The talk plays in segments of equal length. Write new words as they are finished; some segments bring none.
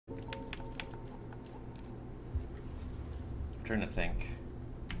I'm trying to think.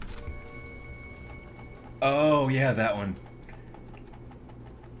 Oh, yeah, that one.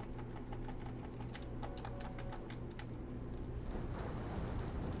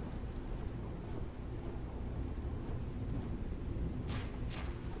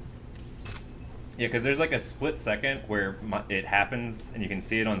 Yeah, because there's like a split second where it happens and you can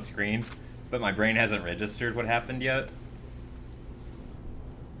see it on screen, but my brain hasn't registered what happened yet.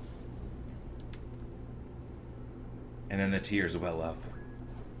 And then the tears well up.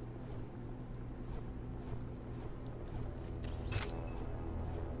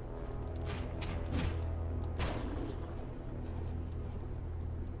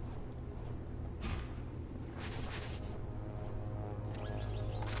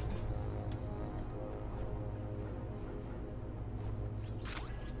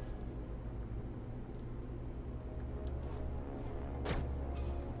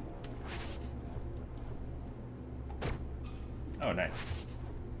 Oh, nice.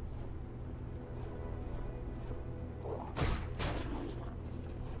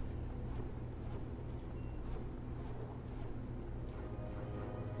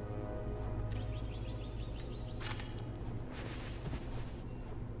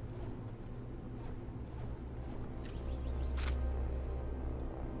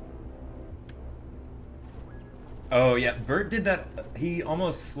 Oh, yeah, Bert did that. He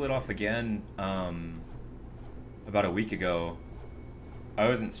almost slid off again about a week ago. I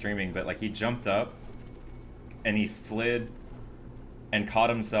wasn't streaming, but like he jumped up and he slid and caught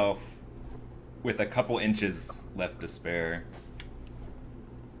himself with a couple inches left to spare.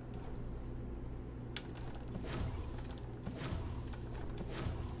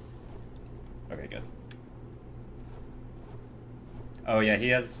 Okay, good. Oh yeah, he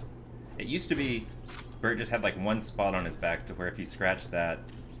has... It used to be Bert just had like one spot on his back to where if you scratched that,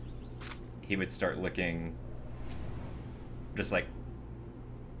 he would start licking just like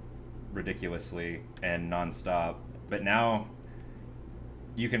ridiculously and non-stop. But now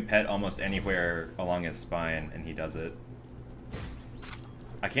you can pet almost anywhere along his spine and he does it.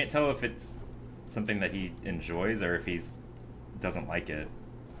 I can't tell if it's something that he enjoys or if he's doesn't like it.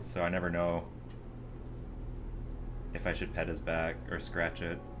 So I never know if I should pet his back or scratch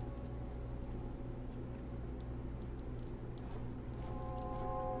it.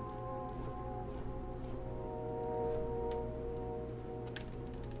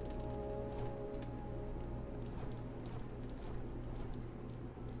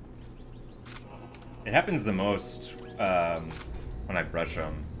 It happens the most when I brush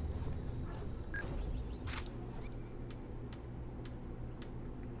them.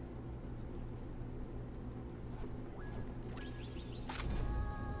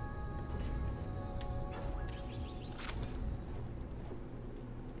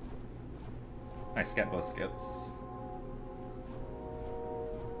 I skipped both skips.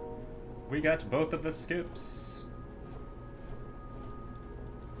 We got both of the skips.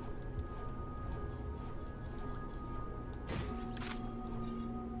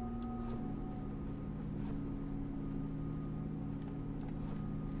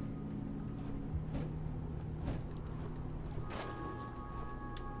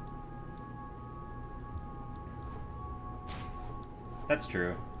 That's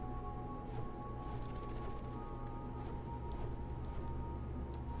true.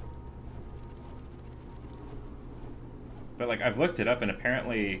 But like I've looked it up and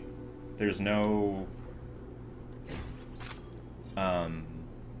apparently there's no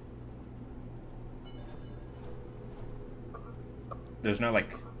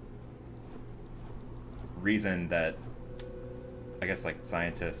like reason that I guess like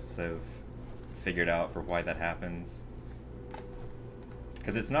scientists have figured out for why that happens.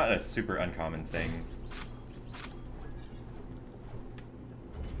 Because it's not a super uncommon thing.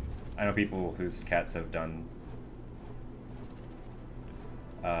 I know people whose cats have done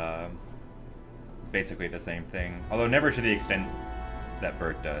basically the same thing. Although never to the extent that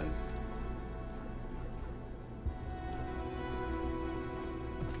Bert does.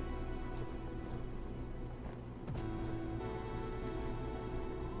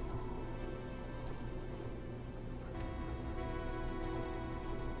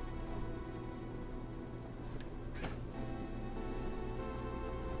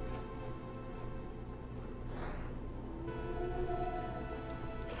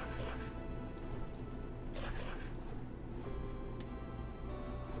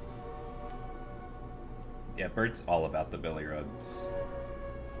 Yeah, Bert's all about the belly rubs.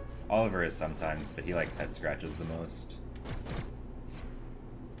 Oliver is sometimes, but he likes head scratches the most.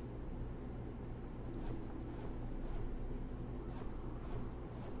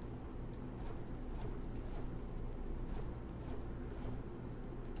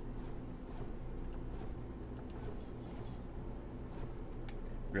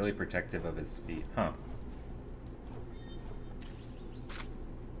 really protective of his feet. Huh.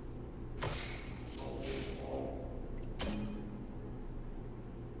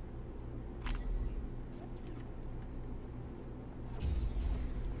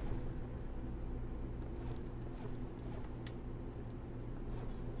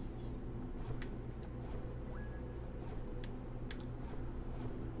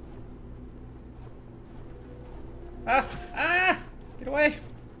 Ah! Ah! Get away!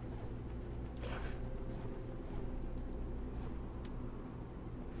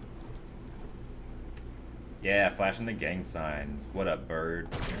 Yeah, flashing the gang signs. What up, bird?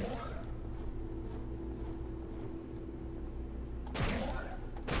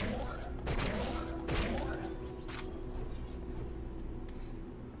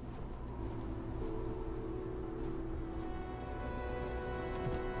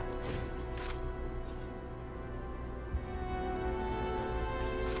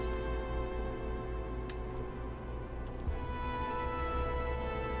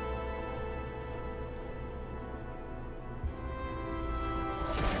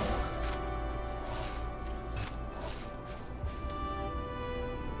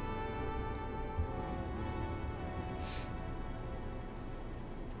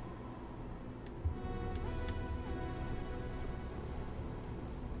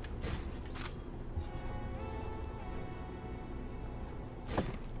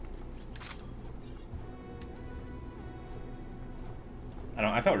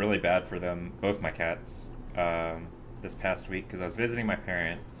 I felt really bad for them, both my cats, this past week, because I was visiting my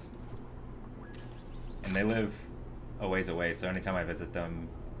parents, and they live a ways away, so anytime I visit them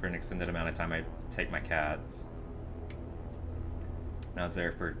for an extended amount of time, I take my cats. And I was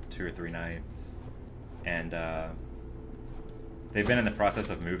there for 2 or 3 nights, and they've been in the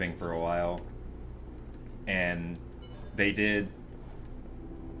process of moving for a while, and they did,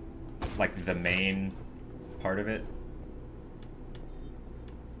 like, the main part of it.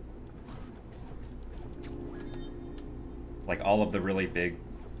 Like, all of the really big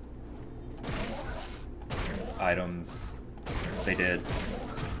items they did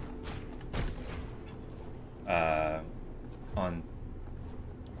on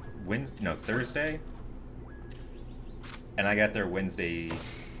Thursday, and I got there Wednesday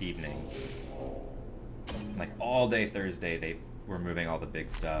evening. Like, all day Thursday they were moving all the big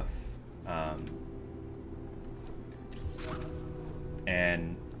stuff,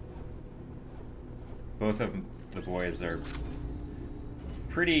 and both of the boys are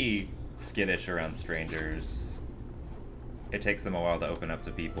pretty skittish around strangers. It takes them a while to open up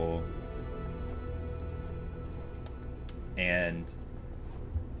to people. And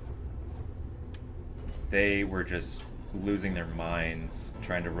they were just losing their minds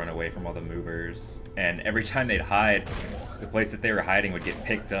trying to run away from all the movers. And every time they'd hide, the place that they were hiding would get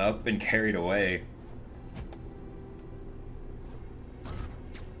picked up and carried away.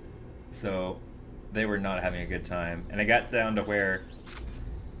 So they were not having a good time. And it got down to where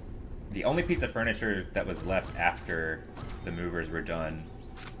the only piece of furniture that was left after the movers were done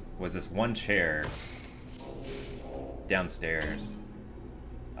was this one chair downstairs.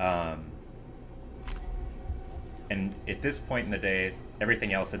 And at this point in the day,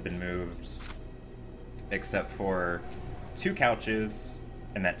 everything else had been moved except for 2 couches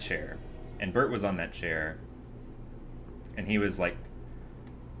and that chair. And Bert was on that chair, and he was like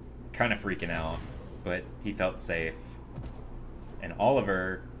kind of freaking out, but he felt safe. And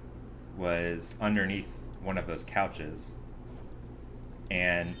Oliver was underneath one of those couches,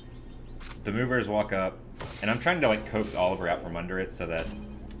 and the movers walk up, and I'm trying to like coax Oliver out from under it so that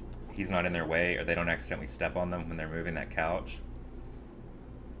he's not in their way or they don't accidentally step on them when they're moving that couch,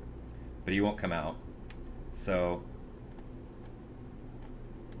 but he won't come out. So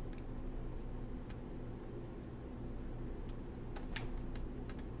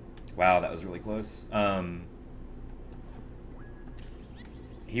wow, that was really close.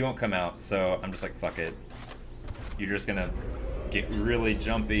 He won't come out, so I'm just like, fuck it. You're just gonna get really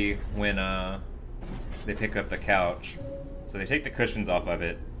jumpy when they pick up the couch. So they take the cushions off of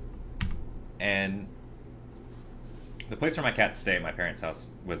it, and the place where my cats stay at my parents'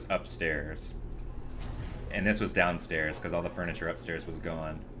 house was upstairs, and this was downstairs because all the furniture upstairs was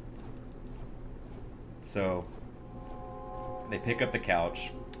gone. So they pick up the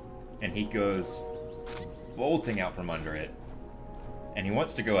couch, and he goes bolting out from under it. And he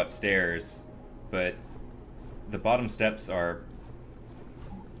wants to go upstairs, but the bottom steps are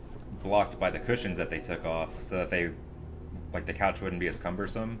blocked by the cushions that they took off so that they, like, the couch wouldn't be as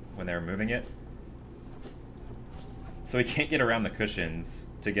cumbersome when they were moving it. So he can't get around the cushions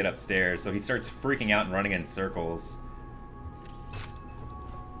to get upstairs, so he starts freaking out and running in circles.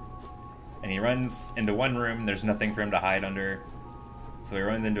 And he runs into one room, there's nothing for him to hide under. So he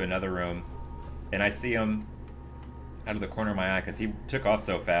runs into another room, and I see him out of the corner of my eye because he took off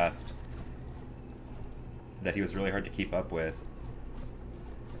so fast that he was really hard to keep up with.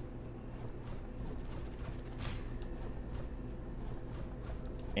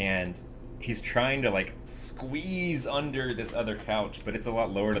 And he's trying to like squeeze under this other couch, but it's a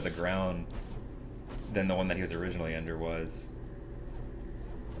lot lower to the ground than the one that he was originally under was.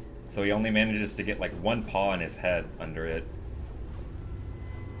 So he only manages to get like one paw in his head under it.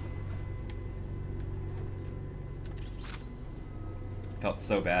 Felt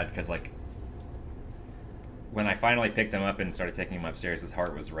so bad because like when I finally picked him up and started taking him upstairs, his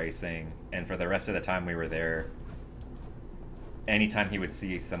heart was racing, and for the rest of the time we were there, anytime he would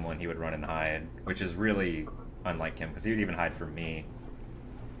see someone, he would run and hide, which is really unlike him, because he would even hide from me.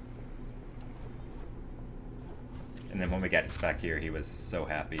 And then when we got back here, he was so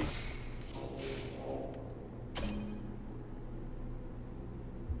happy.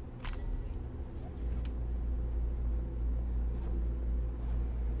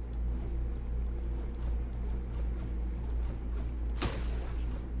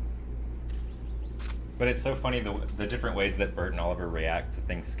 But it's so funny the different ways that Bert and Oliver react to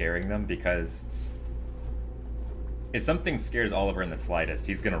things scaring them, because if something scares Oliver in the slightest,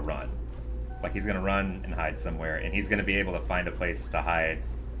 he's gonna run. Like, he's gonna run and hide somewhere, and he's gonna be able to find a place to hide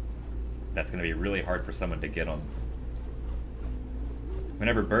that's gonna be really hard for someone to get him.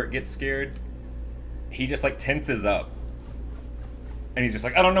 Whenever Bert gets scared, he just like tenses up. And he's just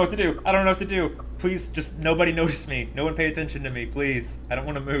like, I don't know what to do, I don't know what to do. Please, just nobody notice me. No one pay attention to me, please. I don't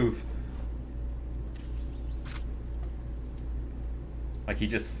want to move. Like, he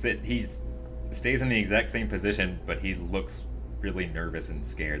stays in the exact same position, but he looks really nervous and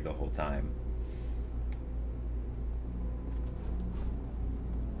scared the whole time.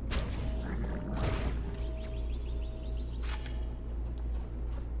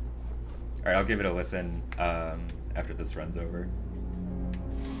 Alright, I'll give it a listen after this run's over.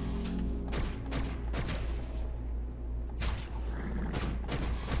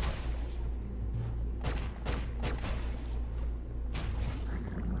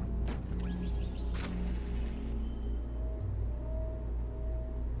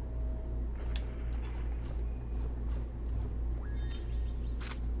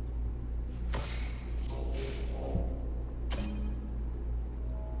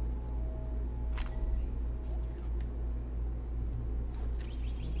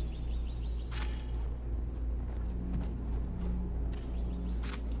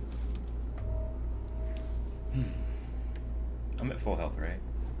 I'm at full health, right?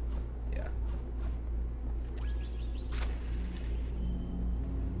 Yeah.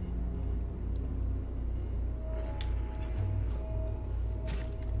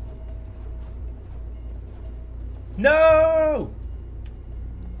 No!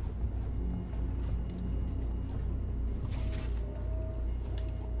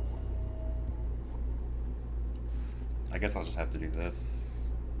 I guess I'll just have to do this.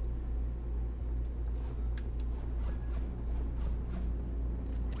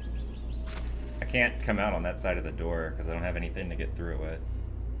 I can't come out on that side of the door because I don't have anything to get through it.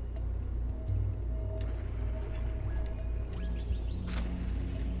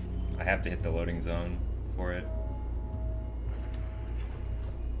 I have to hit the loading zone for it.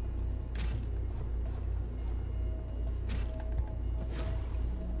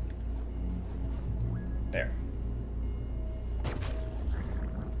 There.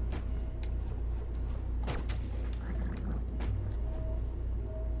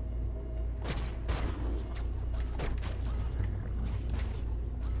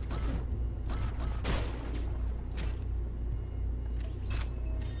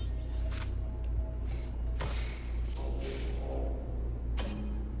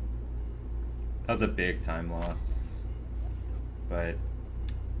 That was a big time loss, but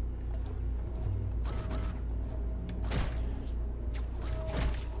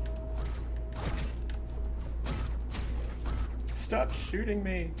stop shooting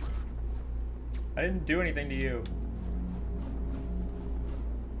me. I didn't do anything to you.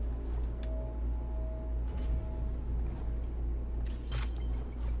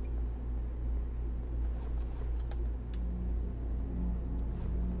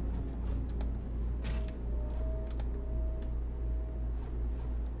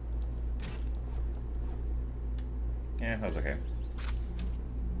 Yeah, that was okay.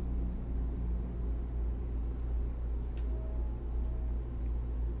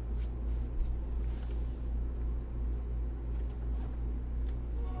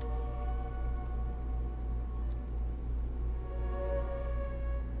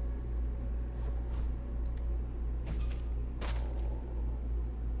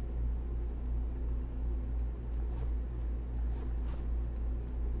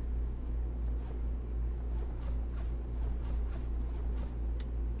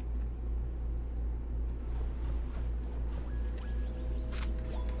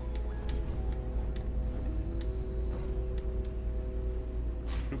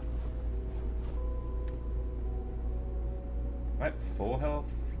 at full health?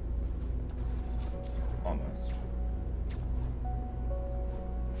 Almost.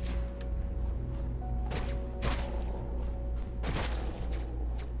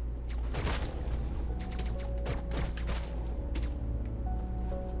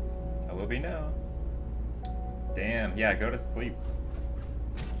 I will be now. Damn, yeah, go to sleep.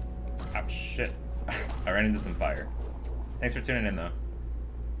 Ouch, shit. I ran into some fire. Thanks for tuning in, though.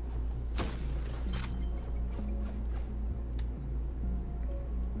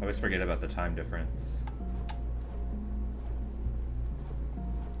 I always forget about the time difference.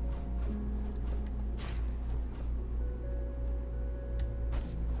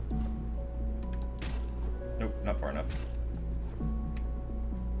 Nope, not far enough.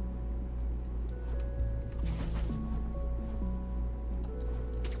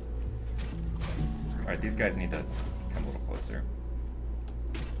 Alright, these guys need to come a little closer.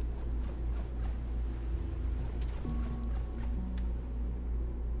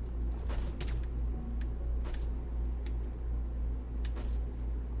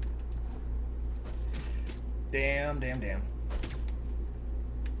 Damn, damn, damn.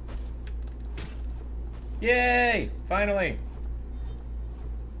 Yay! Finally!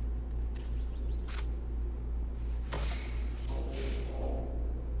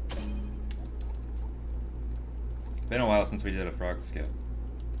 Been a while since we did a frog skip.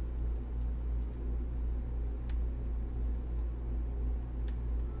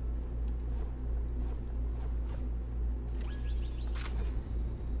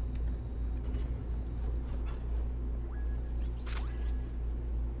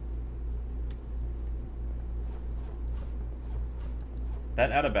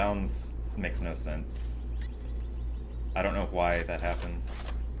 That out of bounds makes no sense. I don't know why that happens.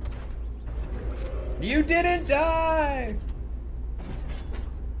 You didn't die!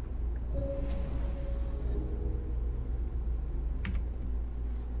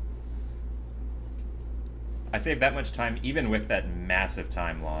 I saved that much time even with that massive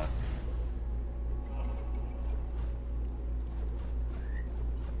time loss.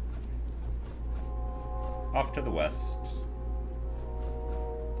 Off to the west.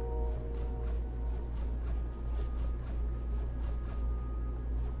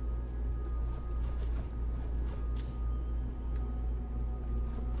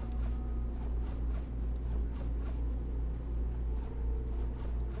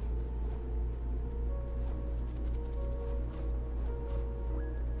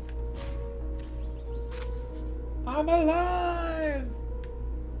 I'm alive!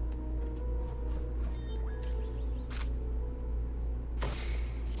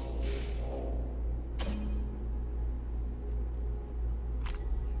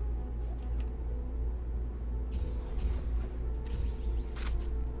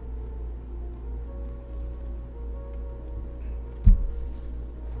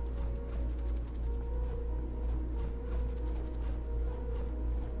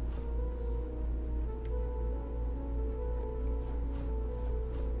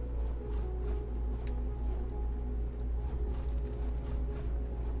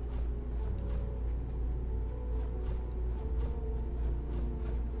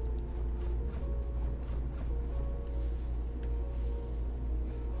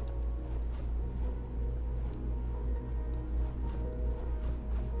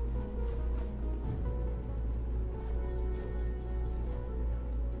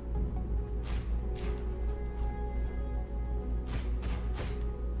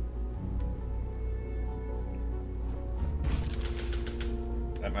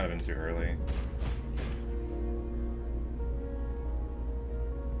 That might have been too early.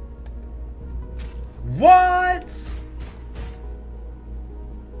 What?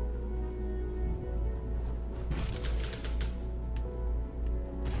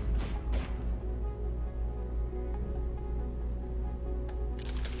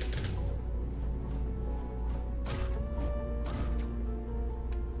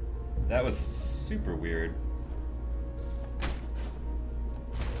 That was super weird.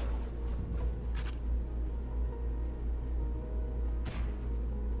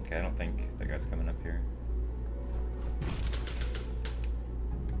 Okay, I don't think that guy's coming up here.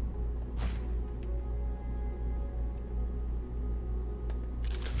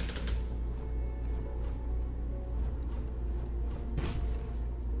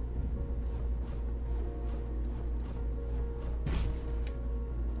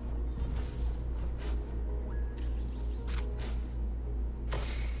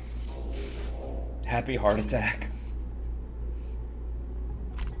 Happy heart attack.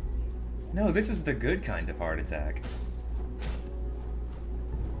 No, this is the good kind of heart attack.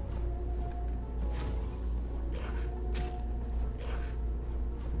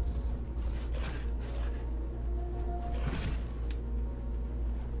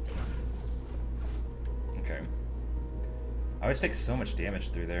 Okay. I always take so much damage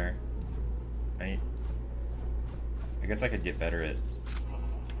through there. I guess I could get better at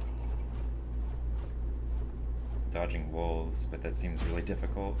dodging wolves, but that seems really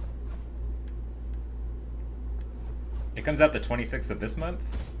difficult. It comes out the 26th of this month?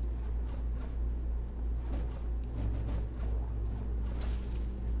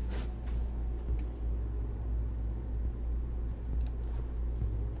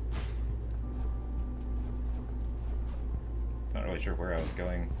 Not really sure where I was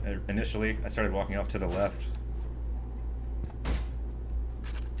going. Initially, I started walking off to the left.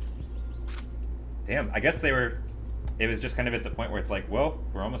 Damn, I guess they were... It was just kind of at the point where it's like, well,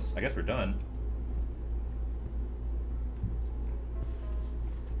 we're almost... I guess we're done.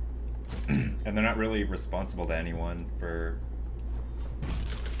 And they're not really responsible to anyone for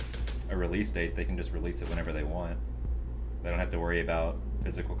a release date. They can just release it whenever they want. They don't have to worry about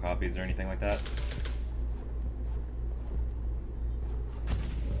physical copies or anything like that.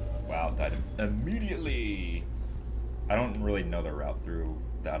 Wow, died immediately! I don't really know the route through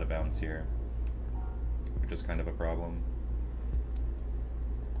the out of bounds here, which is kind of a problem.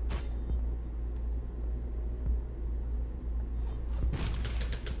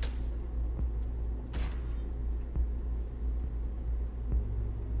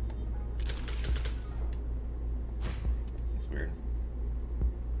 It's weird.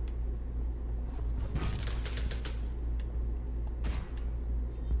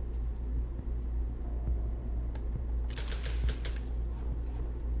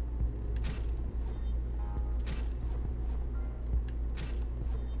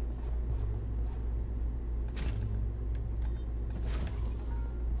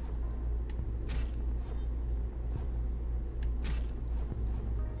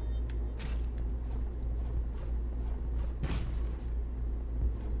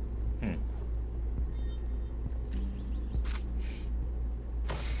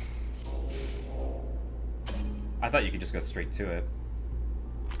 I thought you could just go straight to it.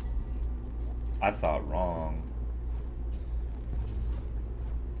 I thought wrong.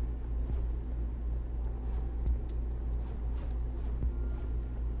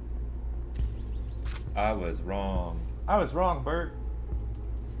 I was wrong. I was wrong, Bert.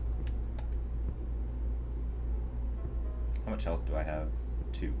 How much health do I have?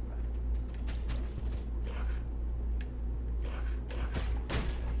 2.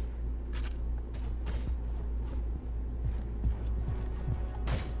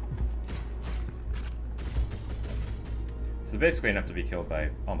 So basically enough to be killed by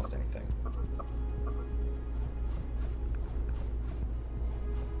almost anything.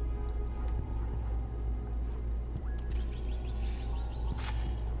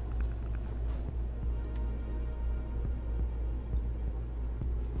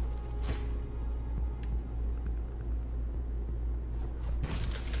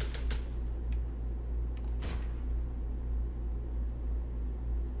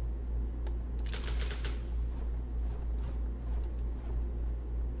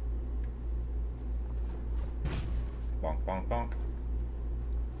 Bonk, bonk, bonk.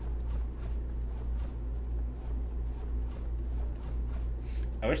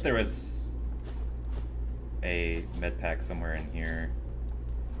 I wish there was a med pack somewhere in here.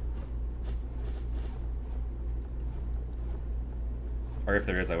 Or if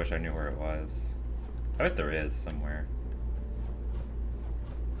there is, I wish I knew where it was. I bet there is somewhere.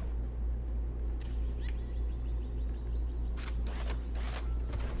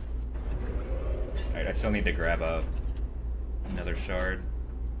 Alright, I still need to grab another shard.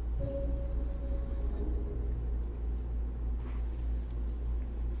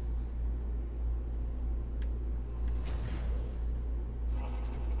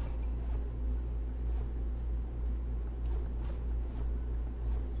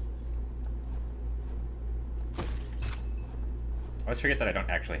 I always forget that I don't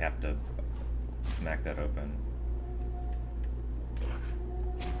actually have to smack that open.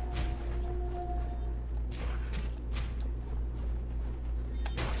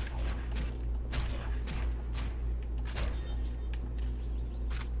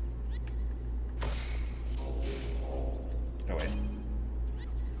 Oh wait.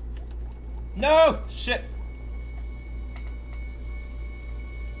 No! Shit!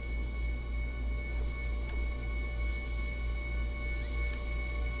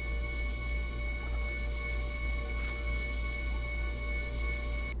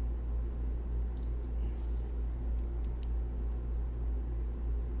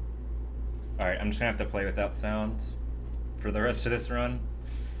 Alright, I'm just gonna have to play without sound for the rest of this run,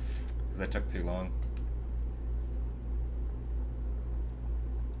 because I took too long.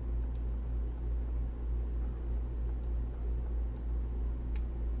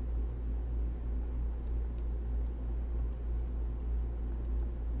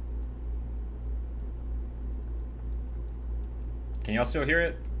 Can y'all still hear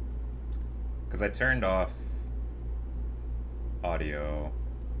it? Because I turned off audio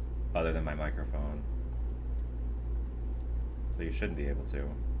other than my microphone. So you should be able to.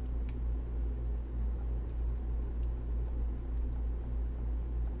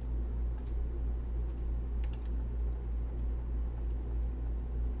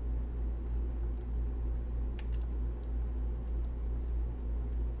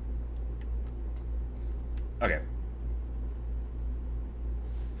 Okay.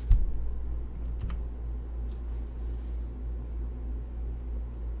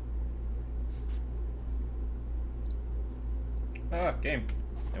 Ah, game.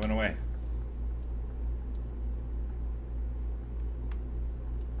 It went away.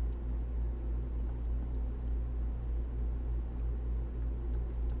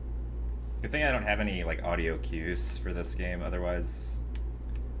 Good thing I don't have any like audio cues for this game, otherwise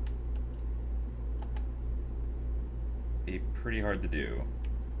it'd be pretty hard to do.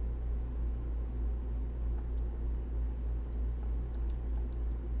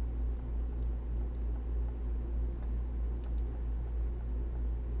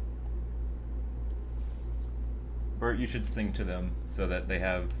 Bert, you should sing to them so that they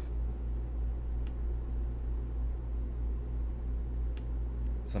have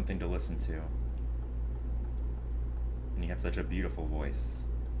something to listen to. And you have such a beautiful voice.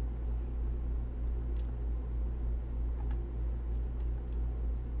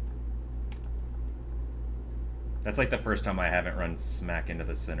 That's like the first time I haven't run smack into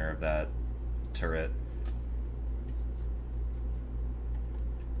the center of that turret.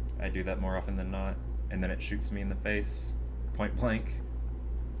 I do that more often than not, and then it shoots me in the face, point blank.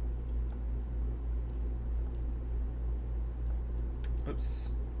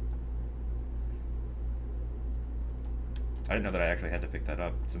 Oops. I didn't know that I actually had to pick that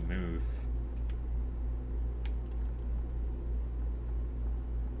up to move.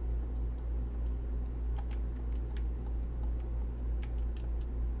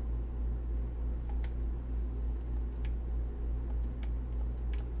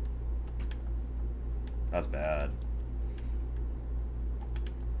 That's bad.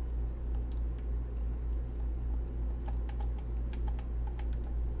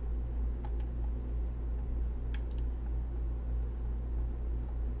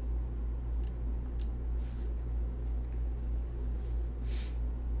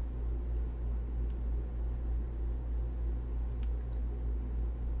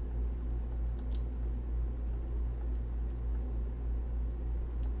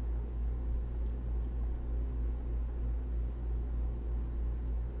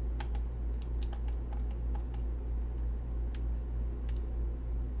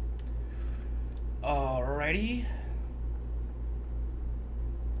 Alrighty.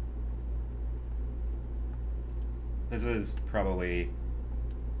 This is probably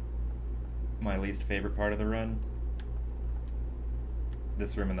my least favorite part of the run.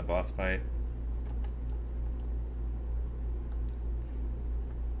 This room in the boss fight.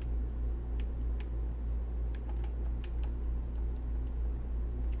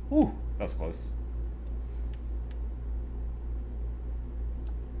 Whew, that was close.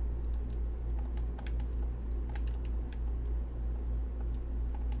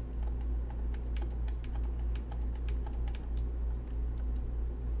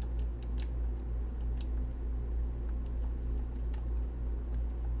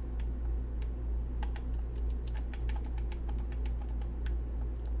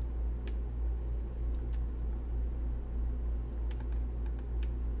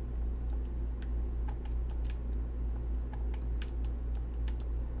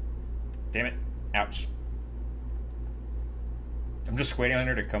 Damn it. Ouch. I'm just waiting on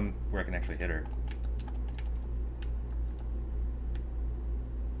her to come where I can actually hit her.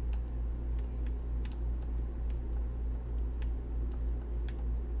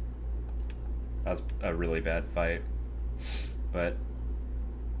 That was a really bad fight, but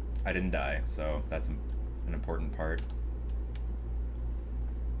I didn't die, so that's an important part.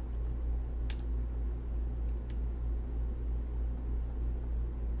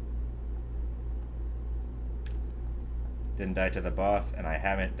 Didn't die to the boss, and I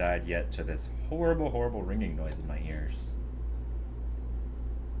haven't died yet to this horrible, horrible ringing noise in my ears.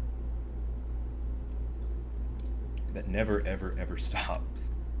 That never, ever, ever stops.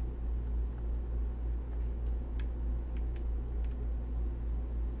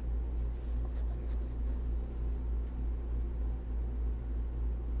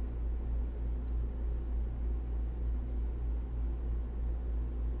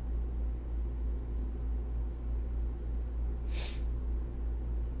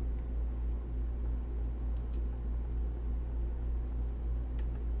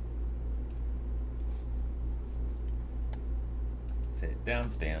 Sit down,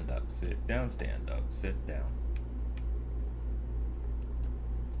 stand up, sit down, stand up, sit down.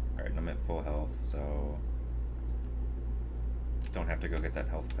 Alright, I'm at full health, so don't have to go get that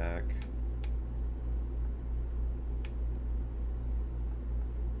health pack.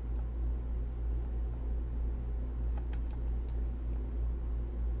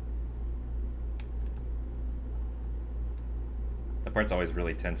 That part's always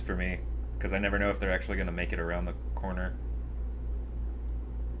really tense for me, because I never know if they're actually going to make it around the corner.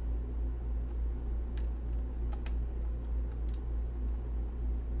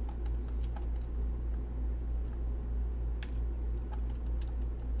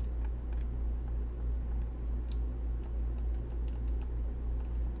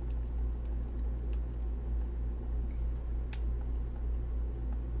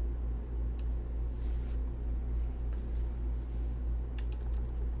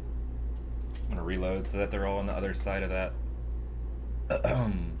 I'm gonna reload so that they're all on the other side of that.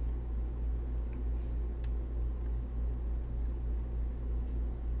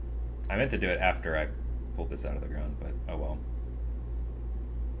 I meant to do it after I pulled this out of the ground, but oh well.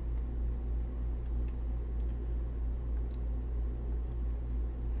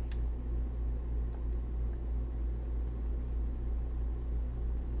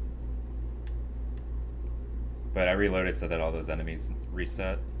 But I reloaded so that all those enemies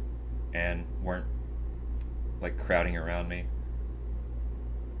reset and weren't like crowding around me.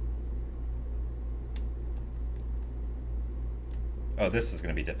 Oh, this is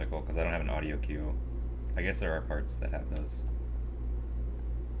going to be difficult because I don't have an audio cue. I guess there are parts that have those.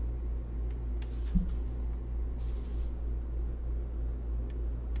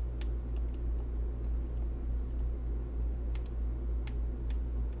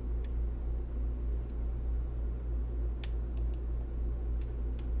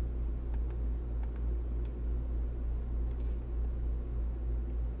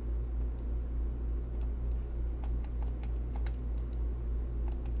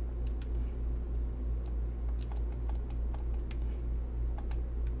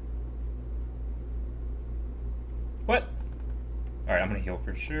 What? Alright, I'm gonna heal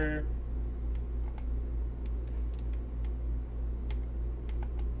for sure.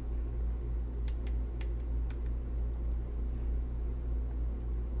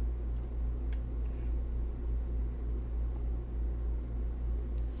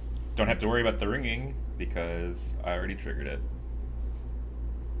 Don't have to worry about the ringing because I already triggered it.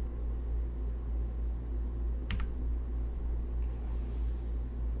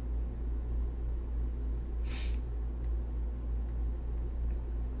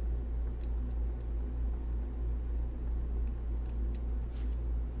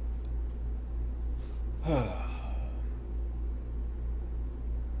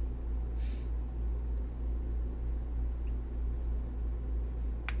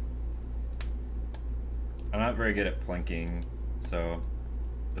 I'm not very good at planking, so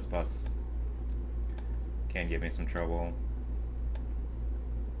this boss can give me some trouble.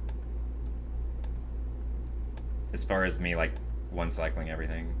 As far as me, like, one-cycling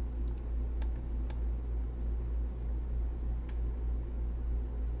everything.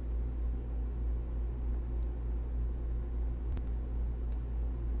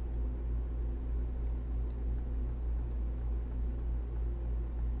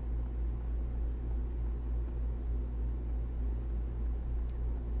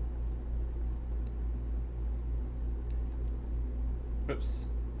 Oops.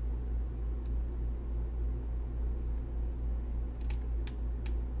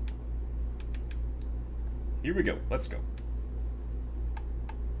 Here we go. Let's go.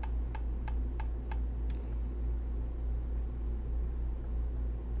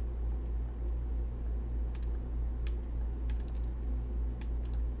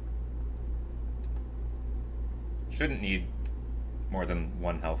 Shouldn't need more than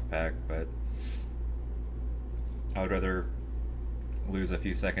one health pack, but I would rather lose a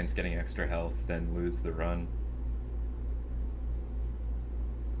few seconds getting extra health than lose the run.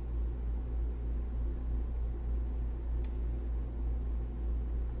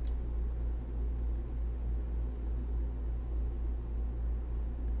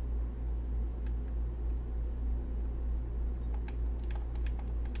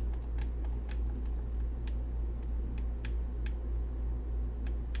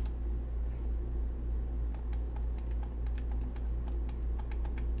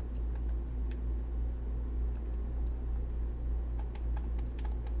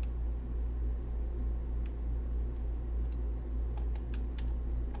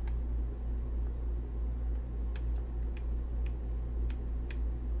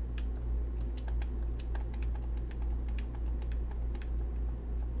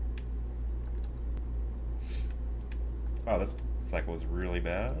 Wow, this cycle was really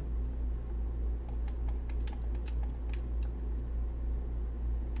bad.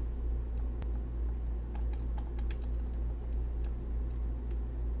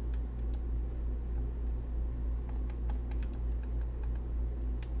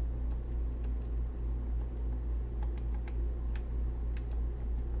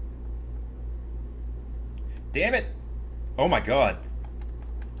 Damn it! Oh my god.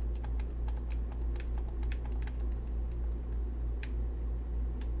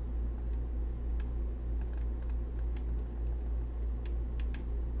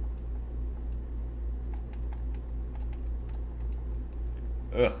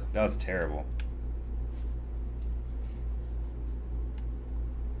 Ugh, that was terrible.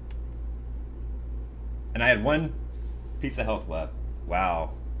 And I had one piece of health left.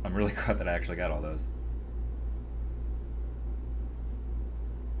 Wow. I'm really glad that I actually got all those.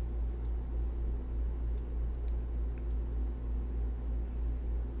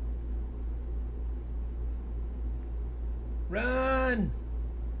 Run!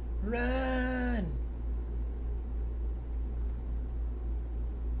 Run!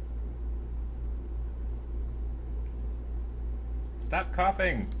 Stop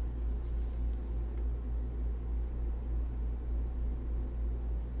coughing!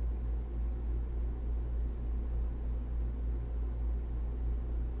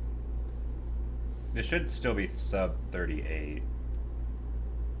 This should still be sub 38.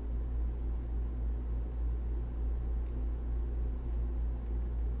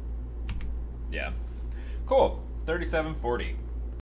 Yeah. Cool. 37.40.